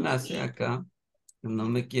enlace acá. No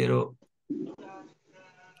me quiero...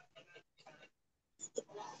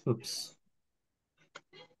 Ups.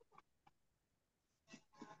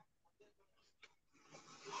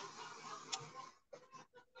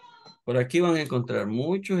 Por aquí van a encontrar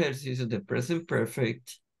muchos ejercicios de present perfect.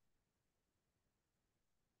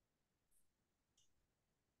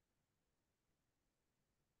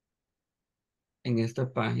 En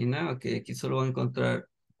esta página, ok, aquí solo van a encontrar,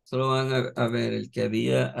 solo van a ver al que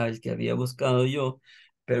había buscado yo,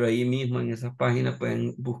 pero ahí mismo en esa página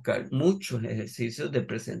pueden buscar muchos ejercicios de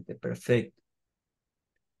presente perfecto.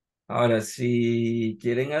 Ahora, si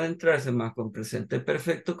quieren adentrarse más con presente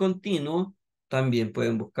perfecto continuo, también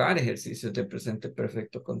pueden buscar ejercicios de presente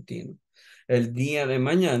perfecto continuo. El día de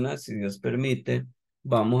mañana, si Dios permite,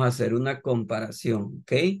 vamos a hacer una comparación,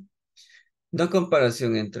 ¿ok? Una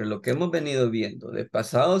comparación entre lo que hemos venido viendo de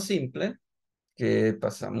pasado simple, que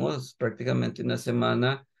pasamos prácticamente una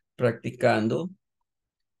semana practicando,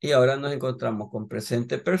 y ahora nos encontramos con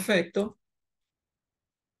presente perfecto.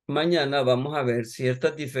 Mañana vamos a ver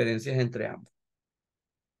ciertas diferencias entre ambos.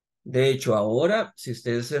 De hecho, ahora, si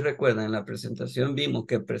ustedes se recuerdan, en la presentación vimos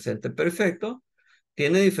que el presente perfecto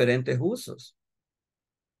tiene diferentes usos.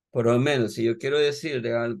 Por lo menos, si yo quiero decir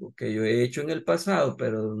de algo que yo he hecho en el pasado,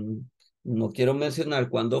 pero no quiero mencionar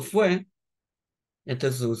cuándo fue,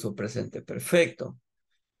 entonces uso presente perfecto.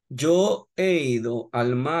 Yo he ido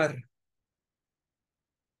al mar.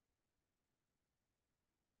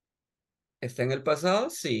 ¿Está en el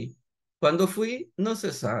pasado? Sí. ¿Cuándo fui? No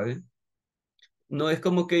se sabe. No es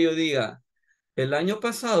como que yo diga, el año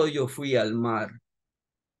pasado yo fui al mar.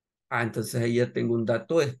 Ah, entonces ahí ya tengo un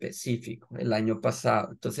dato específico, el año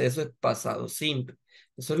pasado. Entonces eso es pasado simple.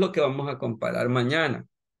 Eso es lo que vamos a comparar mañana.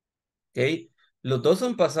 ¿Ok? ¿Los dos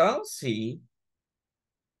son pasados? Sí.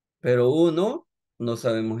 Pero uno no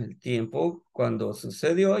sabemos el tiempo cuando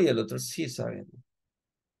sucedió y el otro sí sabemos.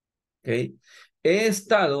 ¿Ok? He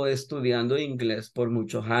estado estudiando inglés por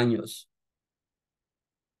muchos años.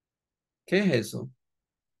 ¿Qué es eso?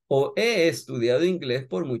 O he estudiado inglés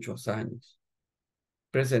por muchos años.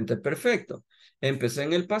 Presente perfecto. Empecé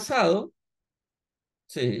en el pasado,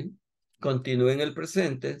 sí. Continúe en el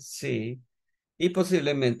presente, sí. Y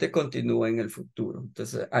posiblemente continúe en el futuro.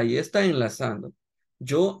 Entonces, ahí está enlazando.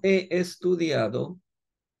 Yo he estudiado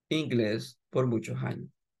inglés por muchos años.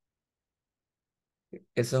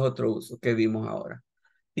 Ese es otro uso que vimos ahora.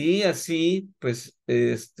 Y así, pues,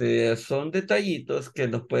 son detallitos que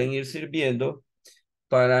nos pueden ir sirviendo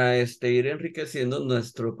para ir enriqueciendo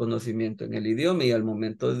nuestro conocimiento en el idioma y al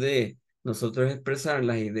momento de nosotros expresar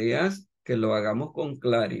las ideas, que lo hagamos con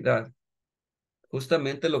claridad.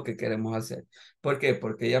 Justamente lo que queremos hacer. ¿Por qué?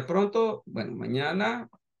 Porque ya pronto, bueno, mañana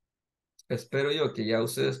espero yo que ya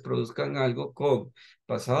ustedes produzcan algo con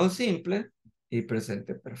pasado simple y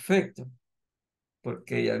presente perfecto.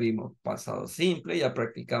 Porque ya vimos pasado simple, ya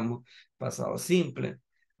practicamos pasado simple.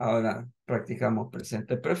 Ahora practicamos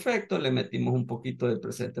presente perfecto, le metimos un poquito de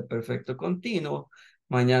presente perfecto continuo.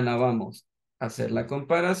 Mañana vamos a hacer la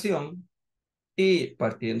comparación y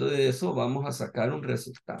partiendo de eso vamos a sacar un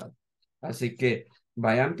resultado. Así que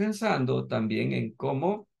vayan pensando también en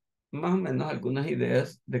cómo, más o menos algunas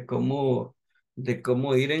ideas de cómo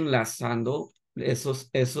ir enlazando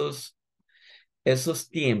esos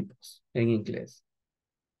tiempos en inglés.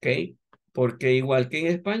 ¿Ok? Porque igual que en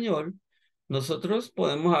español, nosotros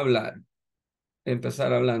podemos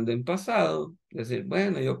empezar hablando en pasado, decir,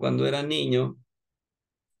 bueno, yo cuando era niño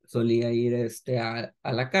solía ir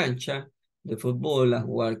a la cancha de fútbol a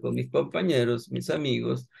jugar con mis compañeros, mis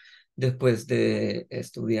amigos, después de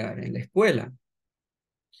estudiar en la escuela.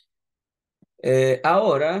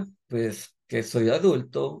 Ahora, pues que soy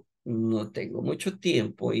adulto, no tengo mucho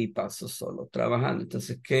tiempo y paso solo trabajando.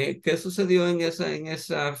 Entonces, ¿qué sucedió en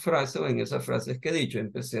esa frase o en esas frases que he dicho?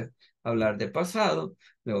 Empecé a hablar de pasado,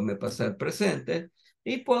 luego me pasé al presente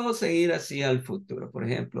y puedo seguir así al futuro. Por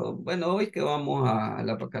ejemplo, bueno, hoy que vamos a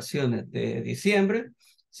las vacaciones de diciembre,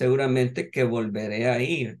 seguramente que volveré a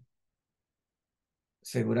ir.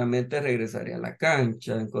 Seguramente regresaré a la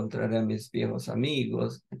cancha, encontraré a mis viejos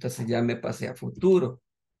amigos. Entonces ya me pasé a futuro.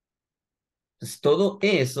 Pues todo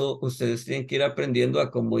eso ustedes tienen que ir aprendiendo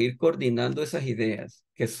a cómo ir coordinando esas ideas,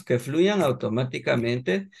 que fluyan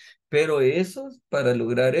automáticamente, pero para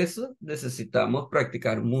lograr eso necesitamos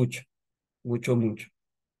practicar mucho, mucho, mucho.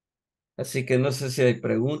 Así que no sé si hay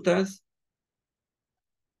preguntas.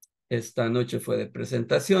 Esta noche fue de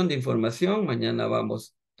presentación de información, mañana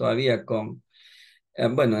vamos todavía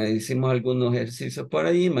bueno, hicimos algunos ejercicios por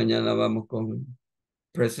ahí, mañana vamos con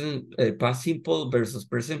past simple versus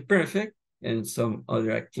present perfect and some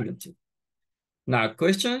other activity. Now,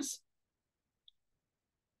 questions?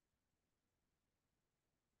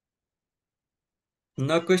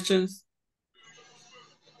 No questions?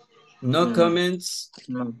 No comments?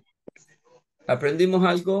 No. ¿Aprendimos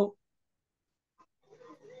algo?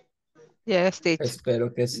 Yes, teacher.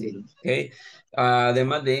 Espero que sí. Okay.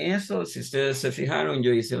 Además de eso, si ustedes se fijaron,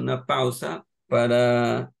 yo hice una pausa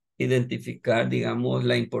para identificar, digamos,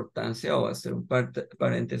 la importancia o hacer un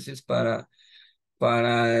paréntesis para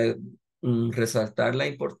resaltar la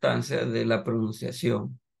importancia de la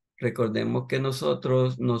pronunciación. Recordemos que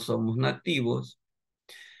nosotros no somos nativos,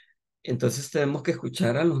 entonces tenemos que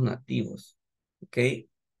escuchar a los nativos, ¿ok?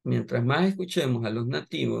 Mientras más escuchemos a los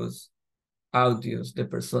nativos, audios de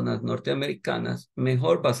personas norteamericanas,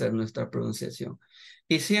 mejor va a ser nuestra pronunciación.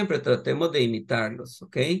 Y siempre tratemos de imitarlos,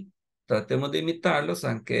 ¿ok? Tratemos de imitarlos,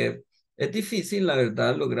 aunque es difícil, la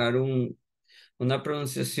verdad, lograr una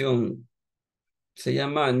pronunciación, se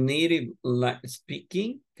llama native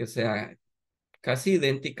speaking, que sea casi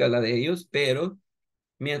idéntica a la de ellos, pero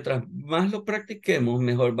mientras más lo practiquemos,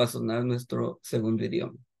 mejor va a sonar nuestro segundo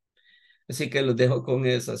idioma. Así que los dejo con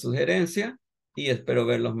esa sugerencia y espero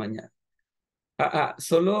verlos mañana.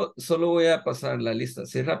 Solo voy a pasar la lista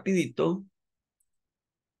así rapidito.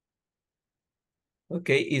 Ok,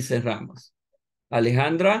 y cerramos.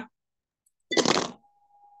 Alejandra.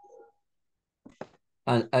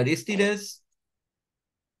 Aristides.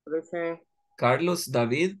 Present. Carlos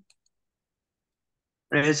David.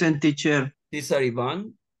 Present, teacher. César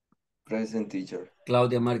Iván. Present, teacher.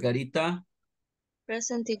 Claudia Margarita.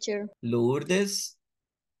 Present, teacher. Lourdes.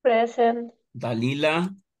 Present.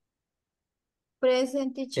 Dalila.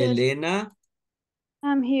 Present, teacher. Elena.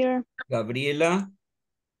 I'm here. Gabriela.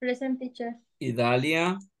 Present, teacher.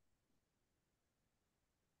 Idalia.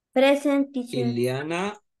 Present, teacher.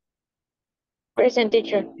 Iliana. Present,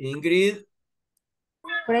 teacher. Ingrid.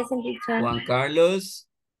 Present, teacher. Juan Carlos.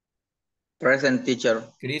 Present, teacher.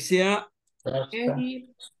 Crisia.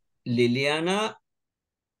 Liliana.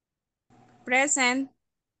 Present.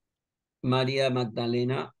 María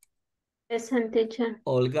Magdalena. Present, teacher.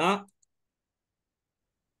 Olga.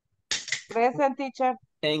 Present, teacher.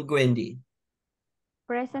 And Wendy.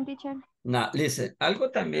 Present, teacher. Now, listen,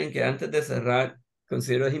 algo también que antes de cerrar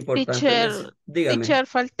considero es importante. Teacher, Dígame. teacher,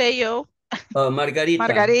 falté yo. Oh, Margarita.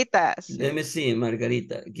 Margarita, sí. Let me see,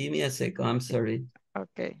 Margarita. Give me a second, I'm sorry.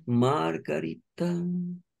 Okay. Margarita.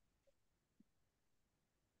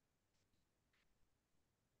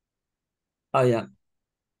 Oh, yeah.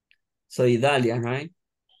 So, Idalia, right?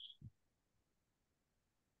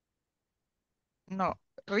 No,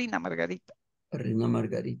 Rina Margarita. Reina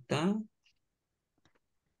Margarita.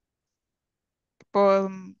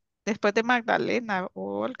 Por, después de Magdalena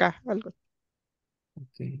o Olga, algo.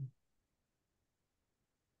 Okay.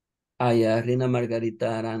 Ah, yeah, Reina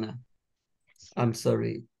Margarita Arana. Sí. I'm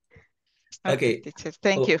sorry. Okay, Okay. teacher,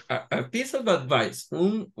 thank you. A piece of advice,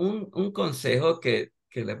 un consejo que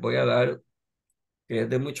les voy a dar, que es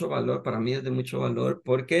de mucho valor, para mí es de mucho valor,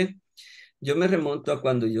 porque yo me remonto a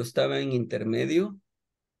cuando yo estaba en intermedio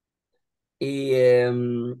y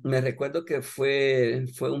me recuerdo que fue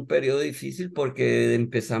un periodo difícil porque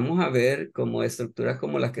empezamos a ver como estructuras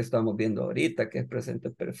como las que estamos viendo ahorita, que es presente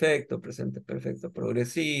perfecto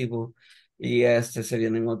progresivo, y se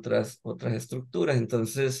vienen otras estructuras.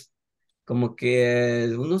 Entonces, como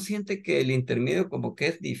que uno siente que el intermedio como que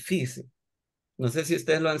es difícil. No sé si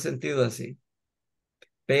ustedes lo han sentido así,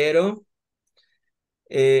 pero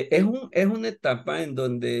es una etapa en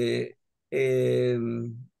donde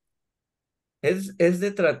es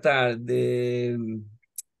de tratar de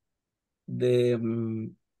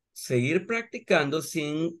seguir practicando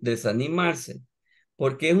sin desanimarse,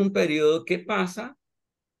 porque es un periodo que pasa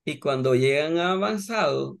y cuando llegan a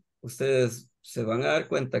avanzado, ustedes se van a dar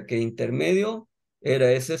cuenta que intermedio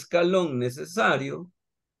era ese escalón necesario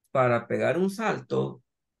para pegar un salto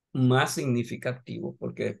más significativo,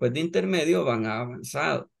 porque después de intermedio van a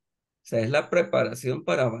avanzado. O sea, es la preparación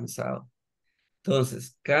para avanzado.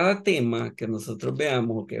 Entonces, cada tema que nosotros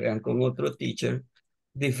veamos o que vean con otro teacher,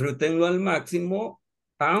 disfrútenlo al máximo,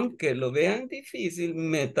 aunque lo vean difícil,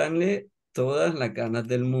 métanle todas las ganas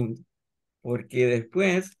del mundo, porque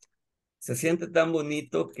después se siente tan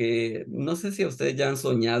bonito que no sé si ustedes ya han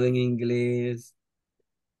soñado en inglés,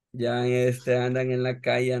 ya andan en la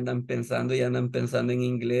calle, andan pensando y andan pensando en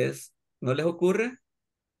inglés. ¿No les ocurre?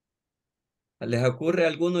 ¿Les ocurre a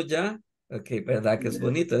algunos ya? Ok, verdad que es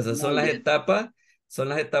bonito. Esas son las etapas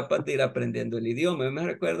de ir aprendiendo el idioma. Yo me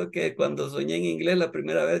recuerdo que cuando soñé en inglés la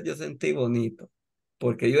primera vez yo sentí bonito,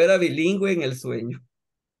 porque yo era bilingüe en el sueño.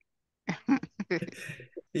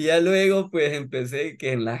 Y ya luego pues empecé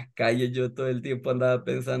que en las calles yo todo el tiempo andaba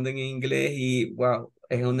pensando en inglés y wow,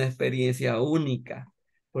 es una experiencia única,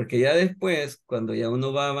 porque ya después, cuando ya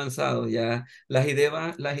uno va avanzado, ya las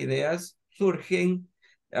ideas surgen,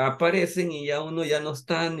 aparecen y ya uno ya no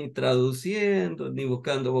está ni traduciendo ni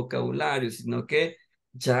buscando vocabulario, sino que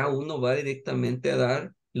ya uno va directamente a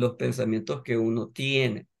dar los pensamientos que uno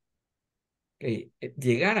tiene.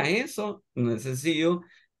 Llegar a eso no es sencillo,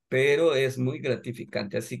 pero es muy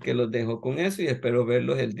gratificante. Así que los dejo con eso y espero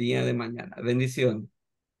verlos el día de mañana. Bendiciones.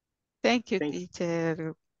 Thank you, Thank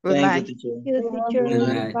teacher. Good Thank you, night. teacher. You, teacher. Good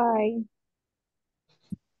night. Bye.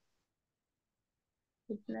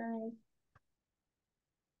 Good night.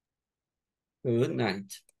 Good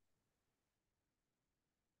night.